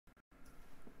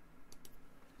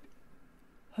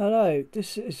Hello,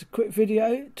 this is a quick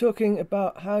video talking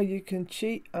about how you can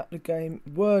cheat at the game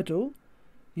Wordle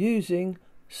using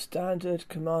standard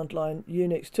command line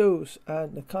Unix tools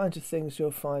and the kinds of things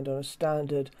you'll find on a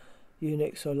standard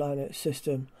Unix or Linux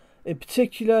system. In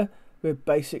particular, we're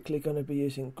basically going to be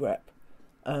using grep.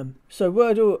 So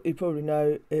Wordle, you probably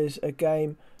know, is a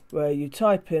game where you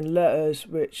type in letters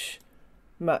which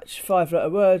match 5-letter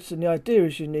words, and the idea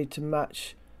is you need to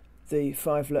match the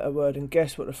 5-letter word and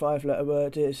guess what the 5-letter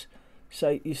word is.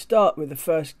 So you start with the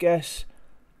first guess.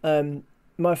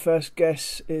 My first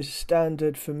guess is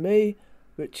standard for me,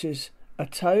 which is a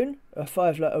tone, a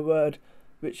 5-letter word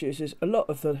which uses a lot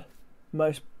of the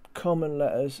most common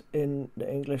letters in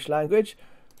the English language.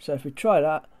 So if we try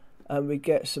that, and we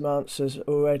get some answers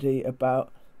already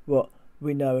about what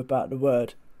we know about the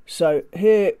word. So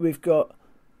here we've got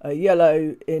a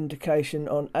yellow indication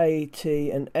on A,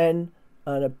 T and N,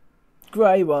 and a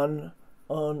grey one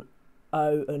on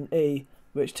O and E,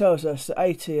 which tells us that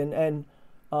A, T and N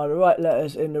are the right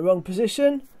letters in the wrong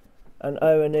position and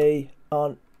O and E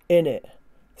aren't in it.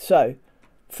 So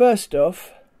first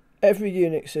off, every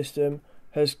Unix system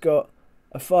has got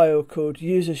a file called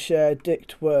user share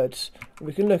dict words.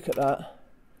 We can look at that.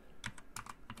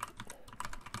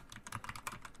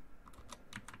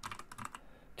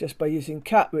 Just by using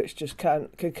cat, which just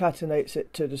concatenates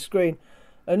it to the screen.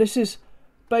 And this is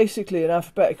basically an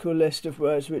alphabetical list of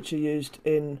words which are used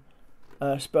in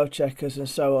spell checkers and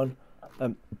so on.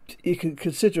 You can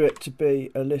consider it to be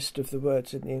a list of the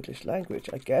words in the English language,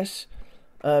 I guess.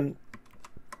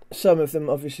 Some of them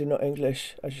obviously not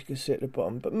English, as you can see at the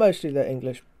bottom, but mostly they're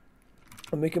English.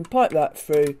 And we can pipe that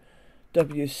through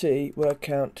WC word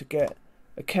count to get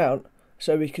a count,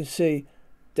 so we can see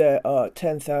there are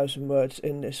 10,000 words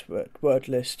in this word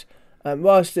list. And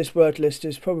whilst this word list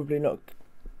is probably not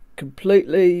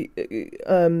completely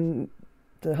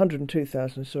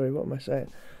 102,000, sorry, what am I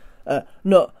saying?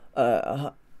 Not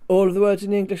all of the words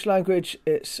in the English language,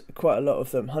 it's quite a lot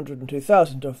of them,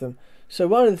 102,000 of them. So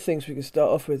one of the things we can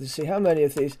start off with is see how many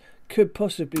of these could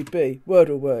possibly be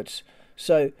Wordle words.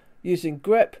 So using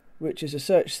grep, which is a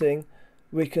search thing,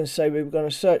 we can say we're going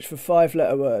to search for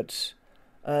 5-letter words.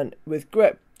 And with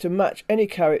grep, to match any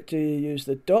character you use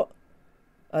the dot,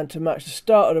 and to match the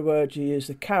start of the word you use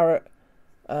the caret,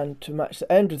 and to match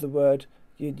the end of the word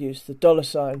you'd use the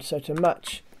 $sign. So to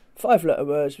match 5-letter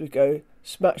words we go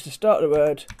match the start of the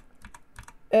word,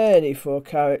 any 4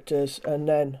 characters, and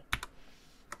then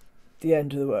the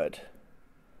end of the word.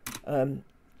 And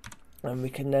we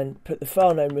can then put the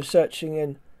file name we're searching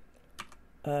in,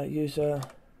 user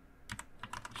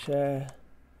share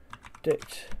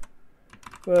dict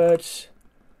words,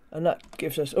 and that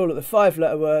gives us all of the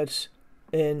 5-letter words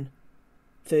in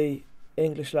the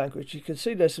English language. You can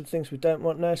see there's some things we don't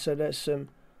want there, so there's some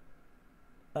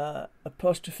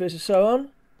apostrophes and so on.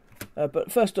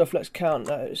 But first off, let's count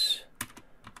those.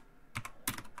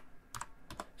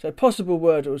 So possible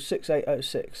Wordle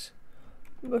 6806.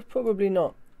 But probably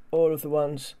not all of the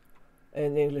ones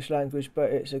in the English language,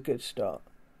 but it's a good start.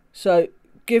 So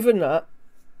given that,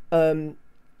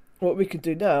 what we can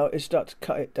do now is start to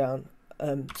cut it down.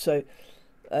 To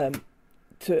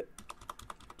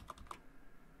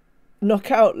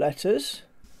knock out letters,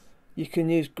 you can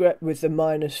use grep with the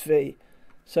 -v.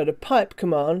 So the pipe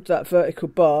command, that vertical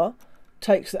bar,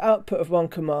 takes the output of one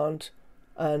command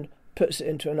and puts it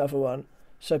into another one.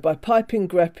 So by piping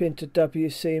grep into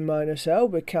WC-L,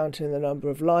 we're counting the number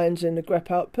of lines in the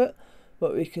grep output.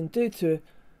 What we can do to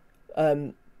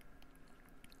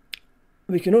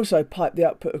we can also pipe the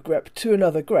output of grep to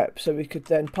another grep, so we could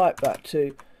then pipe that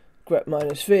to grep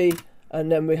 -v, and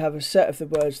then we have a set of the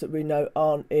words that we know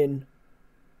aren't in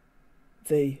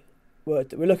the word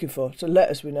that we're looking for. So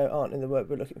letters we know aren't in the word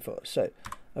we're looking for. So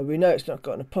we know it's not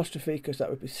got an apostrophe because that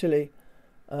would be silly.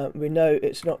 We know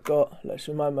it's not got, let's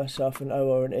remind myself, an O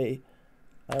or an E.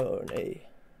 O or an E.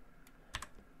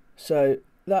 So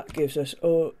that gives us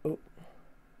all...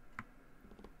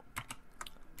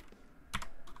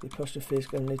 the apostrophe is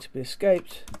going to need to be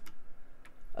escaped.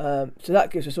 So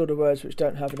that gives us all the words which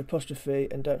don't have an apostrophe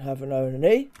and don't have an O and an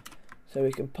E. So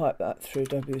we can pipe that through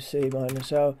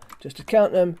WC-L just to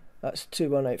count them. That's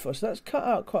 2184. So that's cut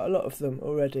out quite a lot of them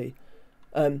already.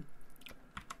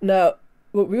 Now,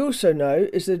 what we also know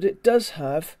is that it does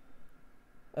have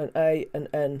an A, an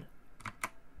N,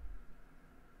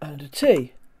 and a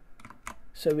T.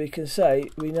 So we can say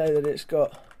we know that it's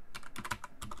got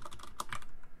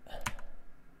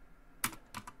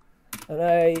an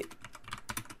A,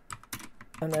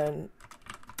 an N,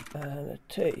 and a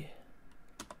T.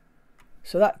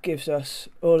 So that gives us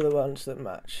all the ones that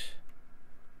match.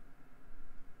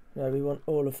 No, we want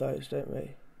all of those, don't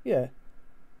we? Yeah.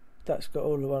 that's got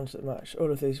all the ones that match.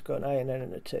 All of these have got an A, an N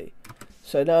and a T.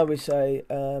 So now we say,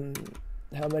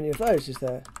 how many of those is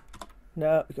there?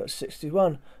 Now we've got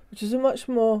 61, which is a much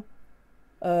more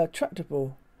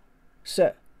tractable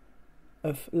set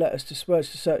of letters to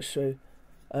words to search through.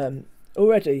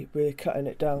 Already we're cutting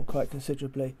it down quite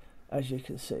considerably, as you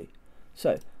can see.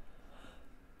 So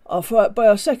by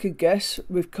our second guess,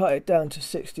 we've cut it down to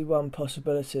 61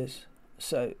 possibilities.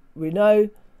 So we know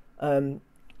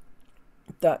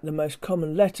that the most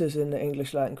common letters in the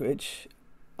English language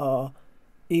are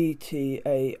E, T,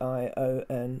 A, I, O,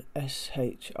 N, S,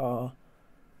 H, R,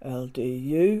 L, D,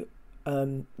 U,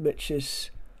 which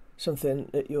is something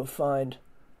that you'll find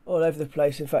all over the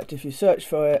place. In fact, if you search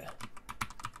for it,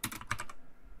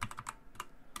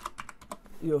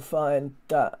 you'll find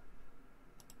that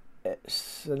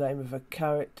it's the name of a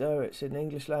character, it's in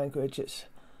English language, it's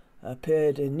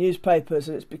appeared in newspapers,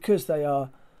 and it's because they are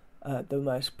the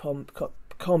most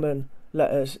common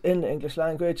letters in the English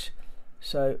language.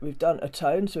 So we've done a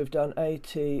tone, so we've done A,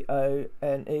 T, O,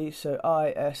 N, E, so I,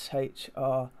 S, H,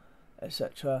 R,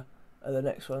 etc. are the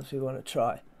next ones we want to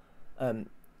try. And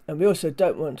we also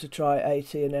don't want to try A,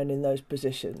 T and N in those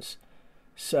positions.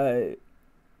 So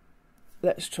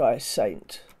let's try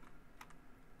saint.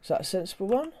 Is that a sensible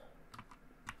one?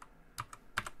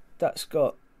 That's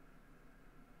got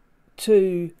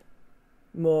two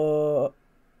more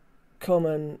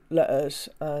common letters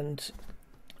and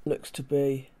looks to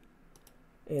be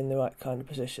in the right kind of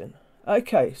position.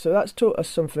 Okay, so that's taught us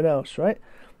something else, right?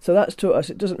 So that's taught us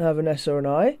it doesn't have an S or an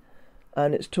I,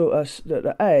 and it's taught us that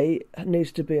the A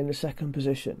needs to be in the second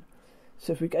position.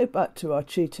 So if we go back to our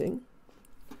cheating,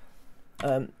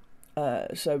 so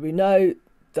we know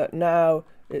that now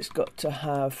it's got to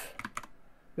have,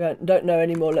 we don't know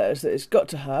any more letters that it's got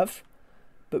to have,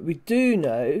 but we do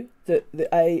know that the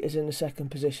A is in the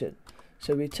second position.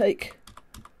 So we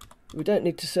don't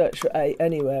need to search for A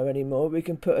anywhere anymore. We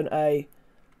can put an A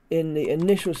in the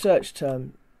initial search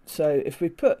term. So if we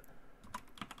put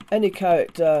any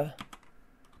character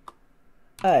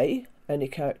A, any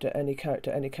character, any character,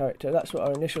 any character, that's what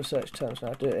our initial search term's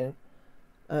now doing.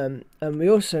 And we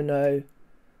also know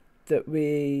that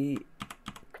we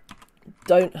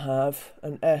don't have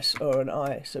an S or an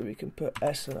I, so we can put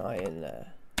S and I in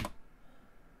there.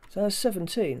 So that's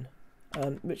 17,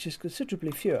 which is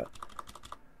considerably fewer.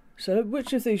 So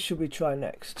which of these should we try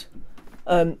next?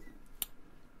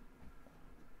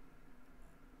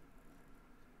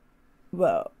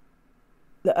 Well,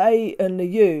 the A and the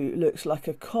U looks like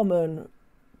a common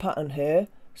pattern here,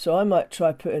 so I might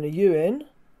try putting a U in.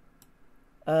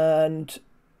 And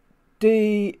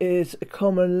D is a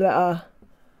common letter,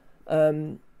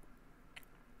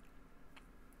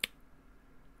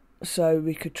 so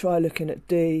we could try looking at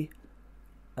D,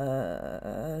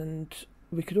 and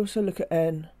we could also look at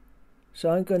N. So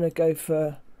I'm going to go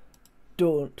for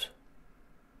daunt.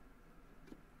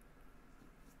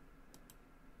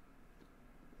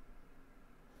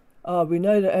 We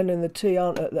know that N and the T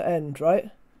aren't at the end,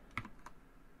 right?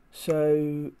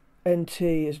 So NT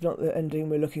is not the ending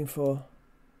we're looking for.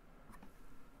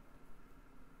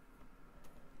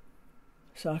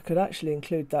 So I could actually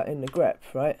include that in the grep,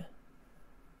 right?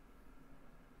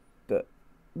 But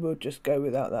we'll just go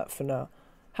without that for now.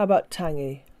 How about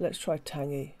tangy? Let's try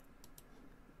tangy.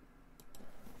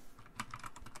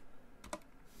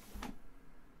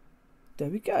 There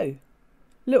we go.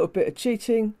 Little bit of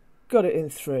cheating, got it in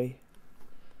 3.